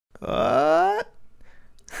What?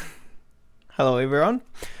 Hello everyone.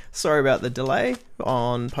 Sorry about the delay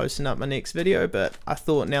on posting up my next video, but I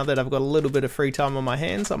thought now that I've got a little bit of free time on my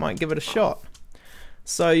hands, I might give it a shot.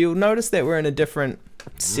 So you'll notice that we're in a different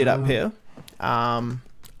setup here. I'm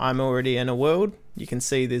already in a world. You can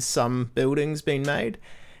see there's some buildings being made,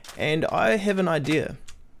 and I have an idea.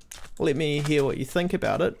 Let me hear what you think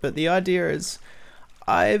about it, but the idea is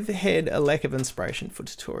I've had a lack of inspiration for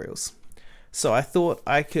tutorials. So I thought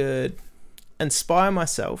I could inspire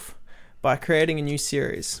myself by creating a new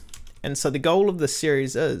series. And so the goal of this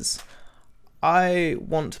series is I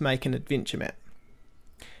want to make an adventure map.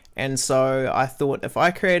 And so I thought if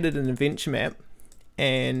I created an adventure map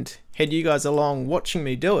and had you guys along watching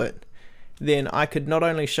me do it, then I could not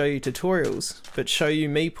only show you tutorials, but show you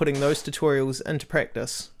me putting those tutorials into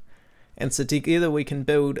practice. And so together we can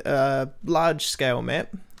build a large scale map.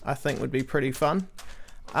 I think would be pretty fun.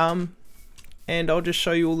 And I'll just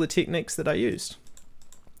show you all the techniques that I used.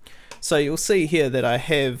 So you'll see here that I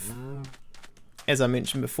have, as I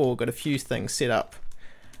mentioned before, got a few things set up,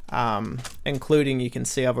 including, you can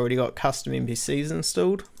see I've already got CustomNPCs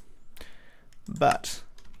installed, but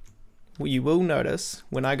you will notice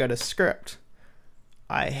when I go to script,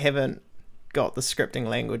 I haven't got the scripting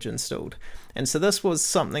language installed. And so this was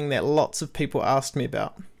something that lots of people asked me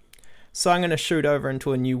about. So I'm going to shoot over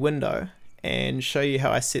into a new window and show you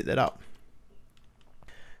how I set that up.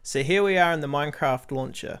 So here we are in the Minecraft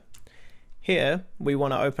launcher. Here we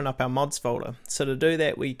want to open up our mods folder. So to do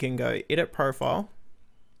that we can go edit profile,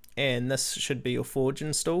 and this should be your Forge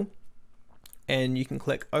install, and you can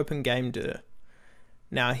click open game dir.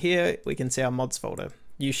 Now here we can see our mods folder.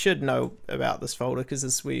 You should know about this folder because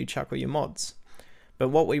this is where you chuck all your mods. But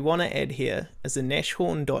what we want to add here is a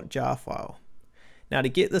nashorn.jar file. Now to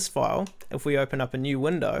get this file, if we open up a new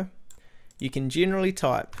window, you can generally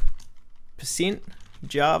type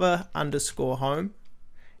 %java_home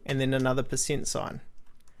and then another %sign.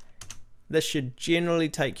 This should generally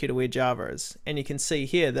take you to where Java is, and you can see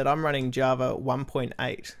here that I'm running Java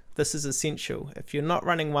 1.8. This is essential. If you're not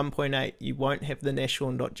running 1.8, you won't have the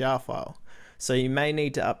nashorn.jar file, so you may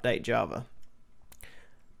need to update Java.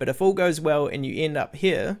 But if all goes well and you end up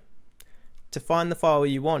here, to find the file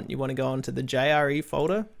you want to go into the JRE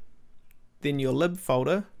folder, then your lib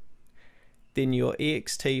folder, then your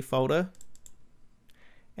ext folder,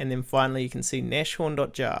 and then finally you can see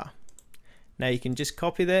nashorn.jar. Now you can just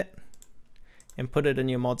copy that and put it in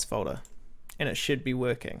your mods folder, and it should be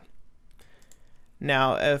working.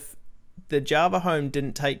 Now if the Java home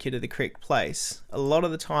didn't take you to the correct place, a lot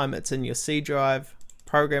of the time it's in your C drive,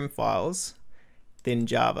 program files, then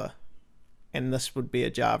Java, and this would be a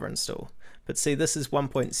Java install. But see, this is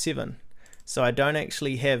 1.7, so I don't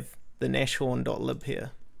actually have the nashorn.lib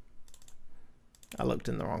here. I looked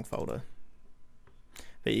in the wrong folder.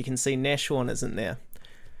 But you can see Nashorn isn't there.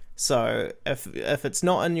 So if it's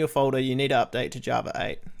not in your folder, you need to update to Java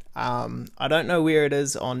 8. I don't know where it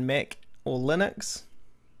is on Mac or Linux.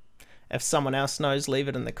 If someone else knows, leave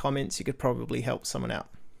it in the comments. You could probably help someone out.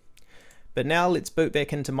 But now let's boot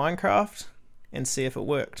back into Minecraft and see if it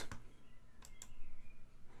worked.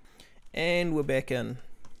 And we're back in.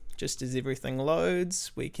 Just as everything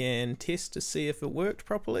loads, we can test to see if it worked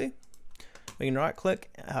properly. We can right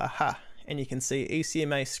click, and you can see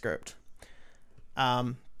ECMA script.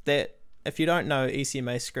 That, if you don't know,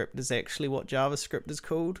 ECMA script is actually what JavaScript is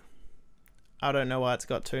called. I don't know why it's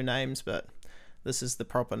got two names, but this is the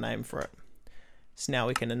proper name for it. So now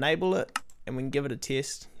we can enable it, and we can give it a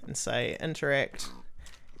test and say interact,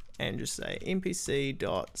 and just say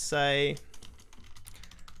npc.say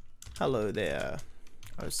hello there,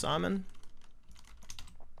 oh Simon.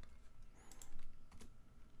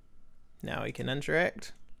 Now we can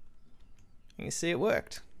interact. You can see it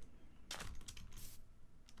worked.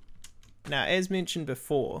 Now, as mentioned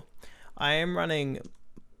before, I am running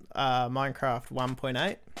Minecraft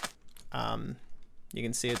 1.8. You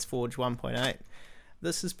can see it's Forge 1.8.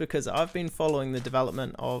 This is because I've been following the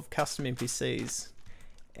development of CustomNPCs,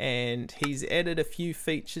 and he's added a few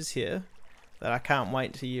features here that I can't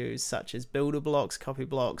wait to use, such as builder blocks, copy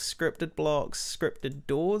blocks, scripted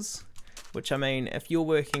doors, which, I mean, if you're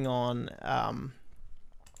working on an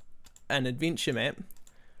adventure map,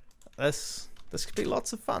 this could be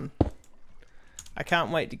lots of fun. I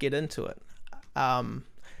can't wait to get into it.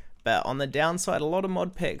 But on the downside, a lot of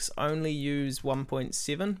mod packs only use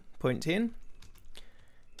 1.7.10,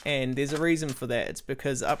 and there's a reason for that. It's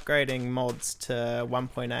because upgrading mods to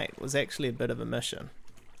 1.8 was actually a bit of a mission.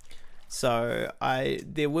 So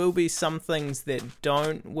there will be some things that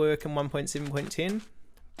don't work in 1.7.10,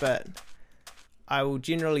 but I will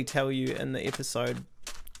generally tell you in the episode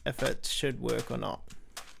if it should work or not.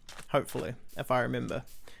 hopefully, if I remember.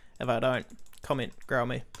 If I don't, comment, growl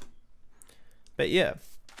me. But yeah,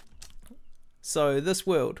 so this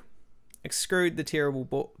world, exclude the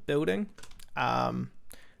terrible building.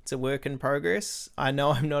 It's a work in progress. I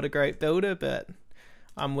know I'm not a great builder, but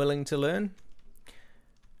I'm willing to learn.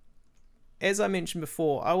 As I mentioned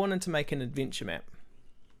before, I wanted to make an adventure map.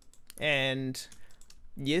 And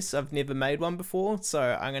yes, I've never made one before,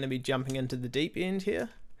 so I'm going to be jumping into the deep end here.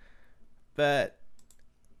 But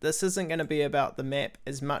this isn't going to be about the map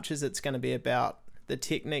as much as it's going to be about the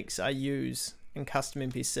techniques I use in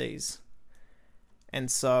CustomNPCs. And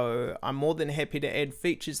so I'm more than happy to add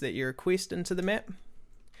features that you request into the map.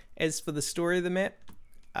 As for the story of the map,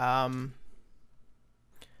 I've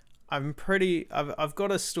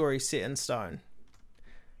got a story set in stone,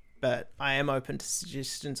 but I am open to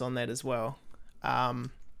suggestions on that as well.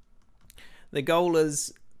 The goal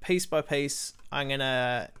is, piece by piece, I'm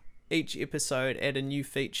gonna each episode add a new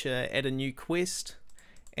feature, add a new quest,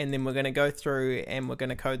 and then we're gonna go through and we're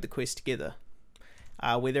gonna code the quest together.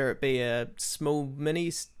 Whether it be a small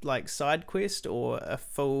mini like side quest or a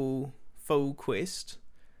full quest,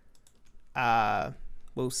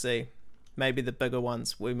 we'll see. Maybe the bigger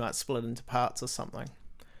ones we might split into parts or something.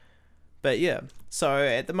 But yeah, so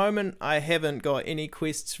at the moment I haven't got any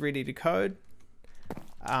quests ready to code.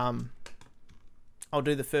 I'll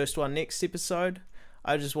do the first one next episode.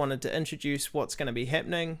 I just wanted to introduce what's going to be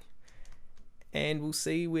happening, and we'll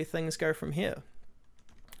see where things go from here.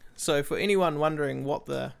 So for anyone wondering what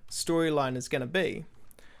the storyline is going to be,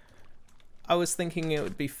 I was thinking it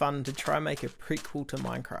would be fun to try and make a prequel to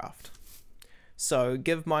Minecraft. So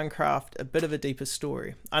give Minecraft a bit of a deeper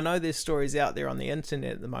story. I know there's stories out there on the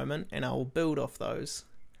internet at the moment, and I will build off those.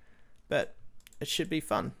 But it should be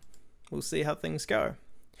fun. We'll see how things go.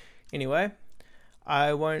 Anyway,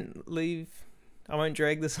 I won't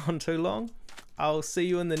drag this on too long. I'll see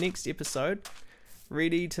you in the next episode,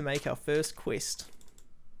 ready to make our first quest.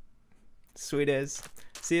 Sweet as.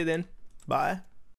 See you then. Bye.